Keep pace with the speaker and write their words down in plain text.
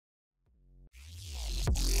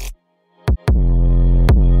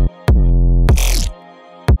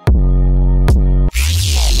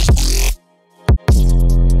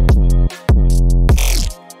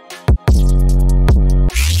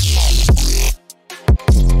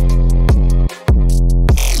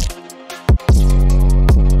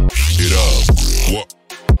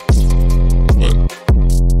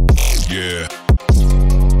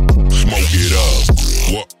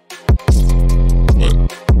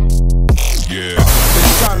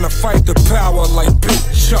fight the power like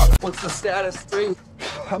BITCHUTE. What's the status, 3?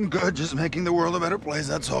 I'm good, just making the world a better place,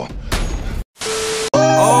 that's all.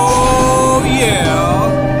 Oh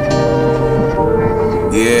yeah.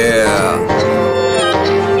 Yeah.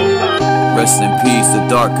 Rest in peace, the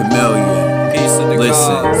Dark Chameleon. Peace to the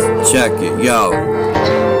Listen, check it, yo.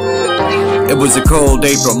 It was a cold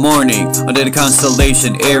April morning under the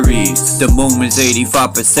constellation Aries. The moon was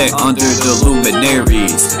 85% under the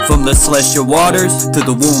luminaries. From the celestial waters to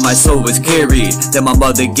the womb my soul was carried. Then my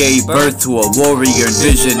mother gave birth to a warrior and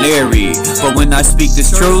visionary. But when I speak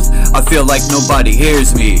this truth, I feel like nobody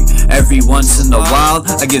hears me. Every once in a while,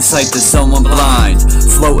 I give sight to someone blind,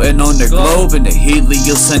 floating on the globe in the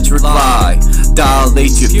heliocentric lie.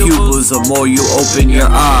 Dilate your pupils the more you open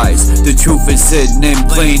your eyes. The truth is hidden in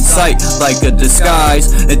plain sight like a disguise.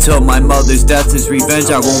 Until my mother's death is revenge,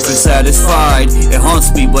 I won't feel satisfied. It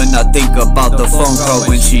haunts me when I think about the phone call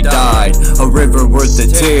when she died. A river worth of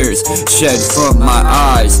tears shed from my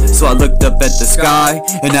eyes. So I looked up at the sky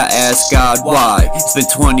and I asked God why. It's been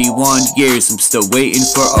 21 years, I'm still waiting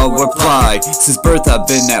for a reply. Since birth I've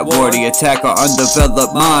been at war, the attack our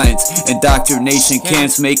undeveloped minds. Indoctrination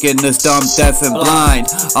camps making us dumb, deaf and blind.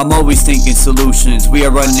 I'm always thinking solutions, we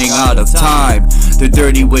are running out of time. The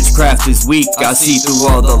dirty witchcraft is weak, I see through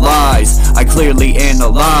all the lies. I clearly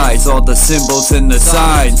analyze all the symbols and the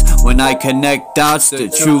signs. When I connect dots, the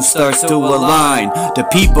truth starts to align. The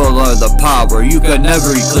people are the power, you can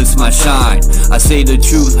never eclipse my shine. I say the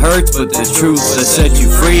truth hurts, but the truth will set you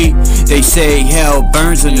free. They say hell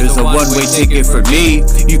burns and there's a one-way ticket for me.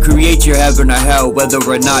 You create your heaven or hell whether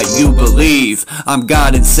or not you believe. I'm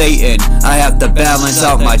God and Satan, I have to balance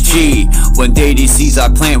out my chi. One day these seeds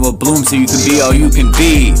I plant will bloom so you can be all you can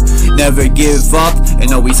be. Never give up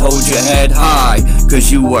and always hold your head high,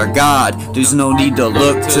 cause you are God, there's no need to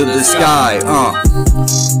look to the sky.